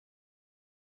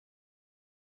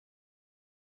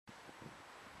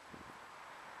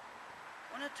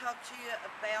want to talk to you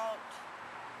about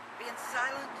being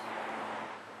silent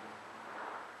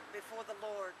before the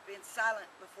Lord, being silent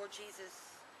before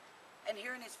Jesus, and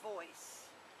hearing His voice.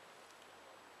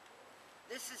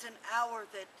 This is an hour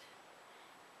that,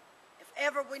 if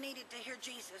ever we needed to hear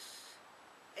Jesus,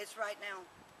 it's right now.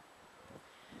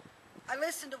 I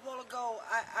listened a while ago.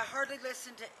 I hardly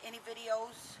listen to any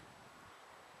videos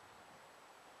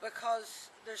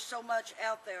because there's so much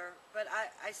out there. But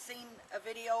I seen a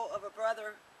video of a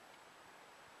brother.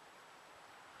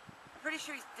 I'm pretty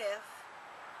sure he's deaf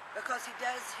because he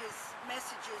does his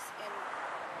messages in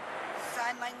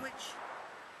sign language.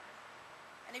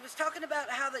 And he was talking about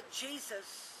how that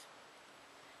Jesus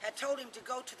had told him to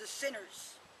go to the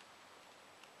sinners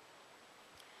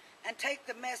and take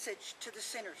the message to the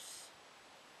sinners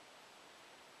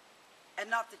and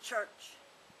not the church.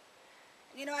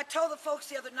 And you know, I told the folks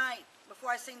the other night before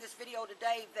I seen this video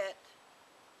today that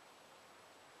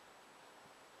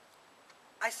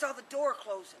I saw the door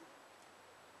closing,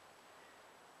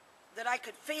 that I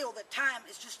could feel that time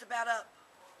is just about up,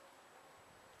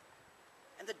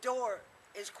 and the door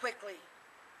is quickly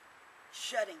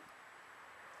shutting.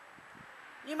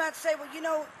 You might say, well, you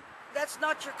know, that's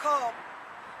not your call.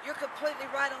 You're completely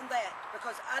right on that,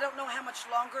 because I don't know how much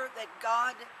longer that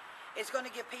God is going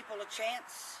to give people a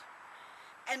chance.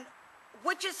 And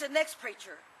which is the next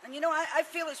preacher? And you know, I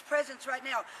feel His presence right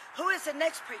now. Who is the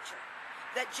next preacher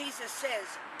that Jesus says,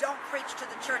 don't preach to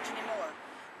the church anymore?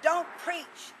 Don't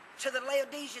preach to the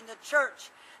Laodicean, the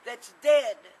church that's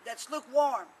dead, that's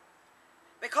lukewarm.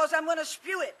 Because I'm going to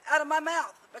spew it out of my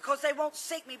mouth, because they won't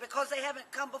seek me, because they haven't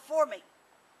come before me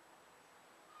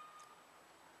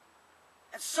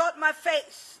and sought my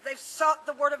face. They've sought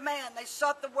the word of man. They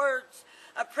sought the words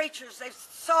of preachers. They've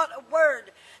sought a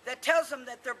word that tells them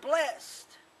that they're blessed.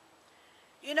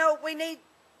 You know, we need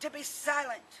to be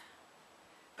silent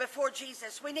before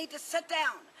Jesus. We need to sit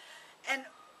down. And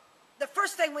the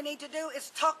first thing we need to do is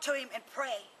talk to Him and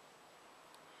pray.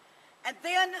 And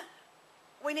then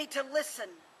we need to listen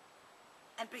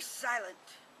and be silent.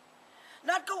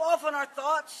 Not go off on our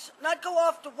thoughts, not go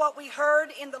off to what we heard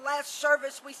in the last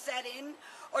service we sat in,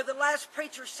 or the last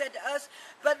preacher said to us,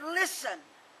 but listen,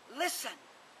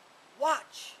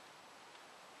 watch,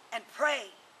 and pray,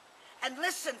 and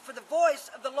listen for the voice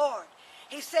of the Lord.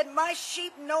 He said, my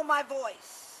sheep know my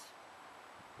voice.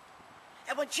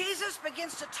 And when Jesus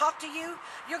begins to talk to you,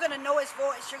 you're going to know His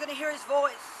voice. You're going to hear His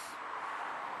voice.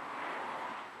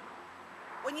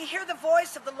 When you hear the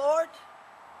voice of the Lord,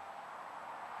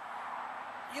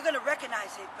 you're going to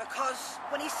recognize it, because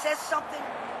when He says something,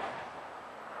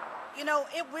 you know,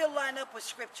 it will line up with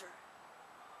Scripture.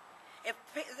 If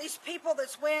these people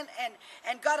that's went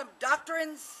and got them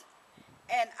doctrines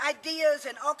and ideas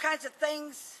and all kinds of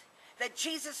things that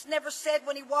Jesus never said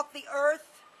when He walked the earth,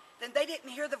 then they didn't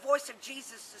hear the voice of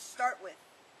Jesus to start with.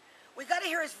 We got to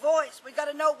hear His voice. We got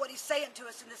to know what He's saying to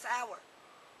us in this hour.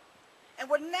 And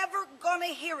we're never going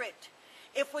to hear it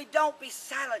if we don't be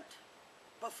silent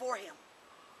before Him.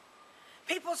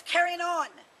 People's carrying on.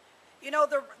 You know,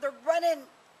 they're running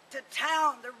to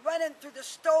town. They're running through the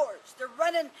stores. They're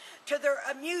running to their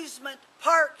amusement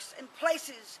parks and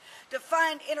places to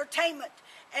find entertainment.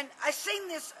 And I seen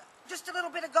this just a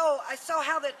little bit ago. I saw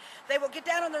how that they will get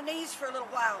down on their knees for a little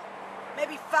while,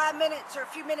 maybe 5 minutes or a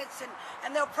few minutes,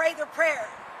 and they'll pray their prayer.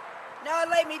 Now I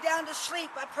lay me down to sleep.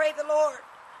 I pray the Lord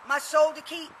my soul to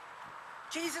keep.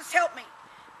 Jesus, help me.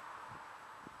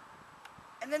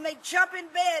 And then they jump in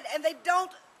bed and they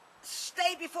don't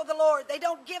stay before the Lord. They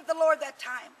don't give the Lord that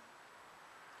time.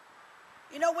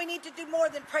 You know, we need to do more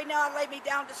than pray, now I lay me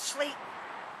down to sleep.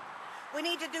 We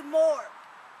need to do more.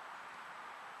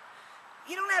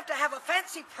 You don't have to have a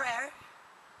fancy prayer,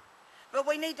 but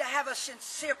we need to have a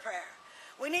sincere prayer.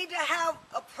 We need to have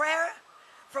a prayer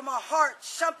from our heart,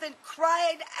 something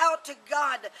cried out to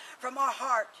God from our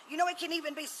heart. You know, it can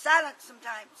even be silent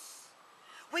sometimes.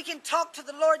 We can talk to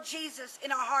the Lord Jesus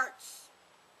in our hearts.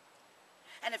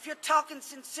 And if you're talking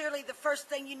sincerely, the first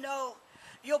thing you know,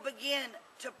 you'll begin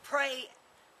to pray.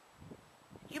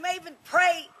 You may even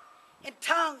pray in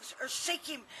tongues or seek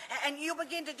Him, and you'll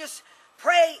begin to just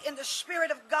pray in the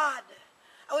Spirit of God.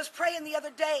 I was praying the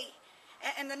other day,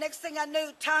 and the next thing I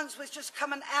knew, tongues was just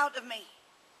coming out of me.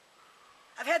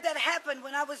 I've had that happen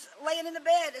when I was laying in the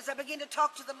bed as I began to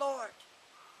talk to the Lord.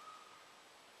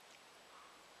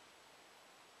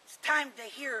 It's time to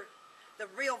hear the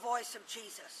real voice of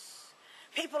Jesus.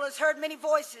 People has heard many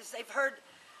voices. They've heard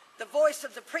the voice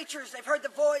of the preachers. They've heard the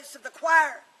voice of the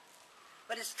choir.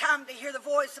 But it's time to hear the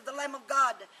voice of the Lamb of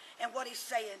God and what He's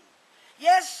saying.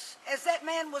 Yes, as that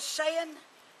man was saying,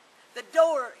 the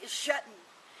door is shutting.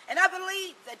 And I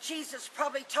believe that Jesus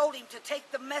probably told him to take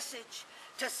the message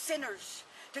to sinners,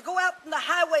 to go out in the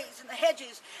highways and the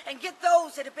hedges and get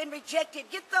those that have been rejected,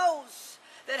 get those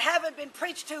that haven't been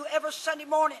preached to every Sunday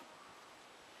morning.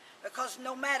 Because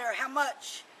no matter how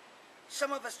much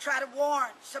some of us try to warn,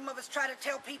 some of us try to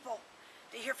tell people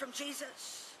to hear from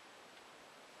Jesus,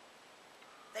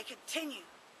 they continue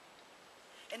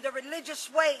in their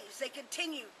religious ways. They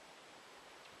continue.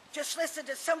 Just listen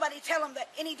to somebody tell them that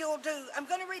any do will do. I'm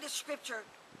going to read a scripture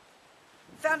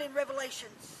found in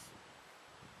Revelations.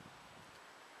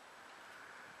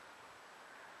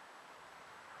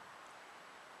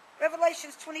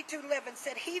 Revelations 22:11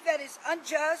 said, "He that is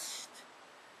unjust,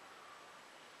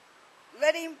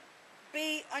 let him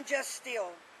be unjust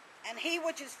still. And he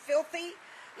which is filthy,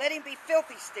 let him be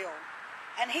filthy still.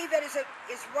 And he that is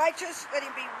righteous, let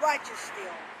him be righteous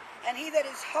still. And he that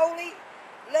is holy,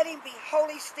 let him be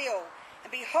holy still.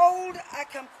 And behold, I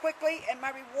come quickly, and my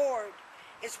reward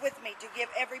is with me to give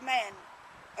every man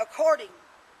according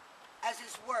as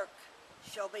his work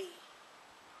shall be."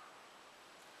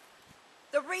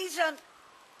 The reason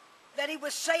that he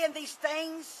was saying these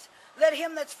things, let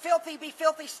him that's filthy be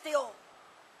filthy still.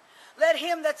 Let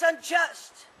him that's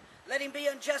unjust, let him be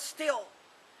unjust still.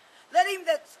 Let him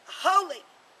that's holy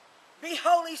be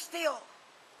holy still.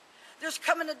 There's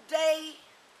coming a day,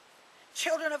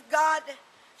 children of God,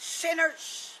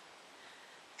 sinners,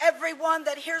 everyone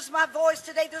that hears my voice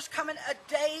today, there's coming a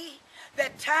day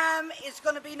that time is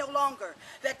going to be no longer.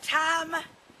 That time,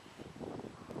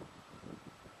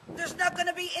 there's not going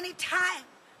to be any time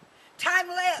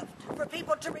left for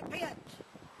people to repent.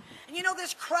 And you know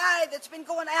this cry that's been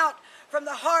going out from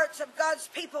the hearts of God's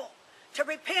people to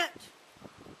repent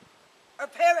or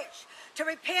perish, to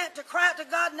repent, to cry out to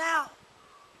God now.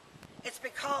 It's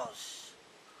because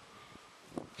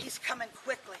he's coming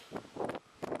quickly.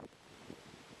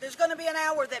 There's going to be an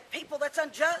hour that people that's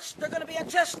unjust, they're going to be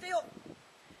unjust still.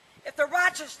 If they're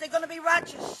righteous, they're going to be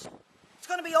righteous. It's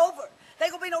going to be over.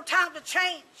 There's going to be no time to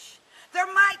change. There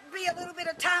might be a little bit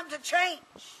of time to change.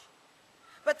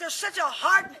 But there's such a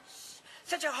hardness.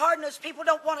 People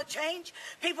don't want to change.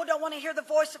 People don't want to hear the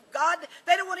voice of God.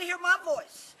 They don't want to hear my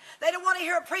voice. They don't want to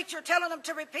hear a preacher telling them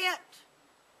to repent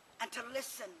and to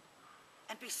listen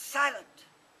and be silent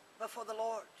before the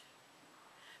Lord.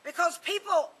 Because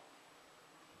people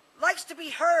likes to be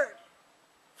heard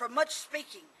for much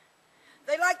speaking.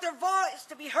 They like their voice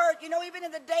to be heard. You know, even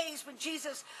in the days when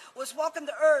Jesus was walking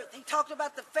the earth, he talked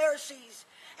about the Pharisees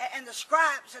and the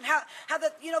scribes and how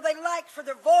that, you know, they liked for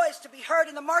their voice to be heard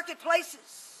in the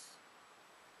marketplaces.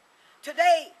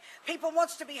 Today, people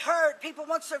wants to be heard. People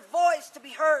wants their voice to be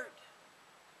heard.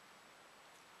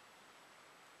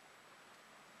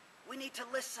 We need to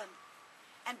listen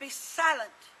and be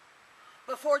silent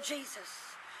before Jesus.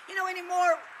 You know,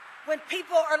 anymore, when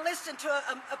people are listening to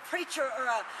a preacher or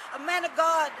a man of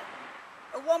God,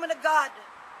 a woman of God,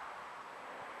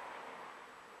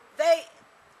 they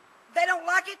don't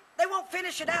like it. They won't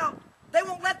finish it out. They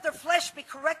won't let their flesh be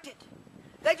corrected.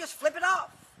 They just flip it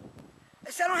off.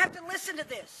 They say, I don't have to listen to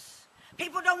this.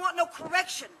 People don't want no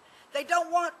correction. They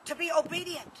don't want to be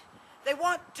obedient. They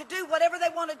want to do whatever they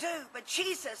want to do. But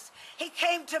Jesus, he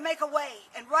came to make a way.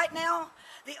 And right now,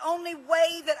 the only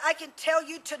way that I can tell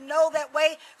you to know that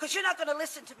way, because you're not going to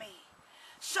listen to me.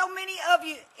 So many of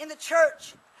you in the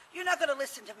church, you're not going to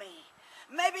listen to me.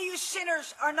 Maybe you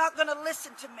sinners are not going to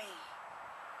listen to me.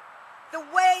 The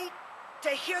way to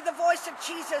hear the voice of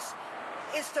Jesus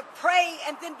is to pray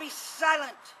and then be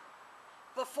silent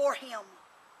before him.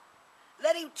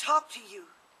 Let him talk to you.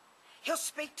 He'll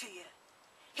speak to you.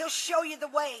 He'll show you the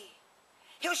way.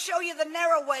 He'll show you the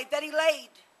narrow way that he laid.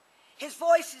 His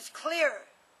voice is clear.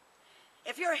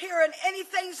 If you're hearing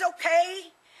anything's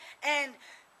okay, and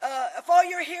if all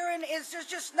you're hearing is there's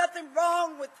just nothing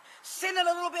wrong with sinning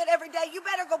a little bit every day, you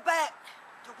better go back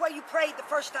to where you prayed the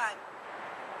first time.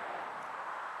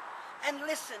 And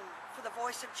listen for the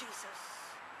voice of Jesus.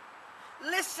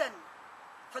 Listen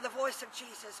for the voice of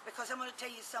Jesus, because I'm going to tell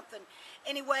you something.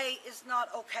 Any way is not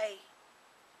okay.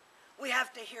 We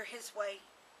have to hear his way.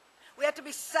 We have to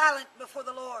be silent before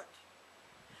the Lord.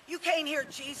 You can't hear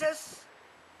Jesus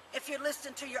if you're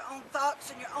listening to your own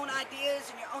thoughts and your own ideas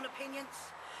and your own opinions.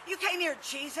 You can't hear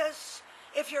Jesus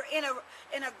if you're in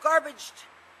a garbage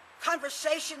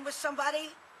conversation with somebody.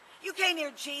 You can't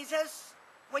hear Jesus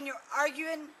when you're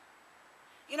arguing.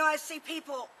 You know, I see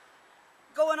people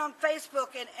going on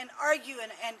Facebook and arguing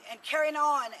and carrying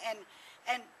on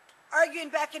and arguing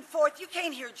back and forth. You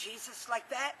can't hear Jesus like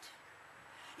that.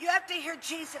 You have to hear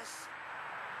Jesus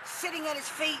sitting at his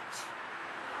feet,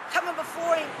 coming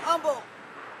before him humble,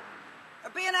 or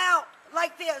being out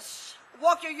like this,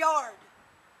 walk your yard,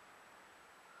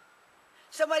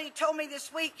 Somebody told me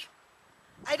this week,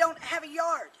 I don't have a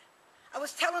yard. I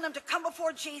was telling them to come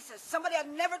before Jesus. Somebody I'd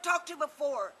never talked to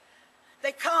before.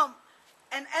 They come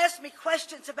and ask me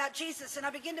questions about Jesus, and I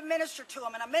begin to minister to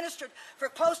them. And I ministered for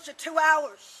close to 2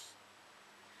 hours,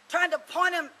 trying to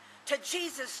point them to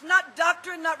Jesus. Not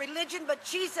doctrine, not religion, but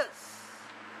Jesus.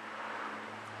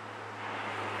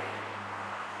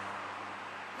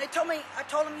 They told me, I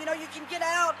told them, you know, you can get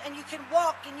out and you can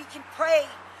walk and you can pray,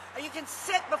 or you can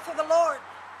sit before the Lord.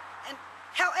 And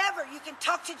however, you can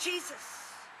talk to Jesus.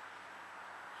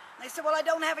 And they said, well, I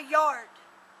don't have a yard.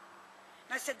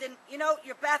 And I said, then, you know,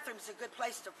 your bathroom's a good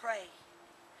place to pray.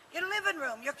 Your living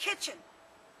room, your kitchen.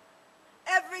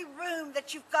 Every room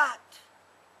that you've got.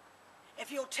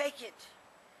 If you'll take it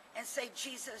and say,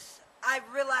 Jesus, I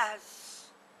realize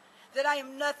that I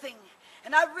am nothing.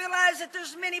 And I realize that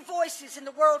there's many voices in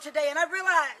the world today. And I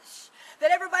realize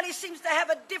that everybody seems to have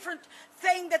a different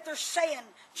thing that they're saying.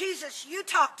 Jesus, you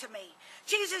talk to me.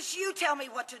 Jesus, you tell me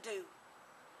what to do.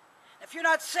 If you're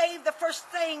not saved, the first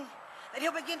thing that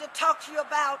he'll begin to talk to you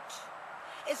about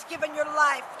is giving your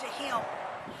life to him,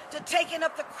 to taking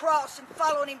up the cross and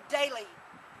following him daily,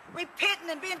 repenting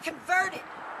and being converted.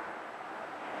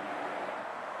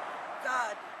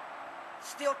 God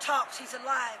still talks. He's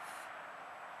alive.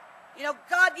 You know,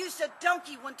 God used a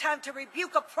donkey one time to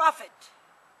rebuke a prophet.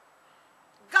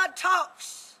 God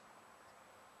talks.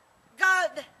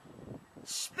 God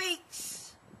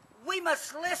speaks. We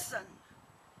must listen.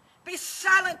 Be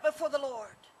silent before the Lord.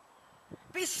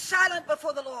 Be silent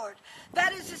before the Lord.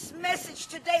 That is his message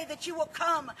today, that you will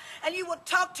come and you will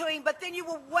talk to him, but then you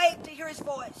will wait to hear his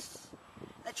voice.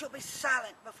 That you'll be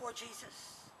silent before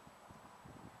Jesus.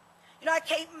 You know, I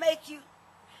can't make you.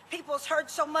 People's heard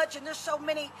so much, and there's so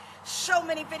many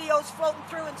videos floating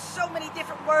through, and so many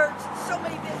different words, and so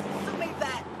many this, and so many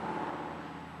that.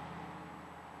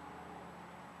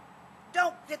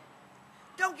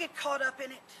 Don't get caught up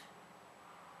in it.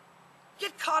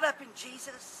 Get caught up in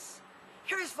Jesus.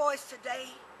 Hear his voice today.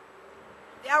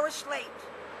 The hour's late.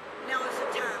 Now is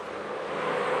the time.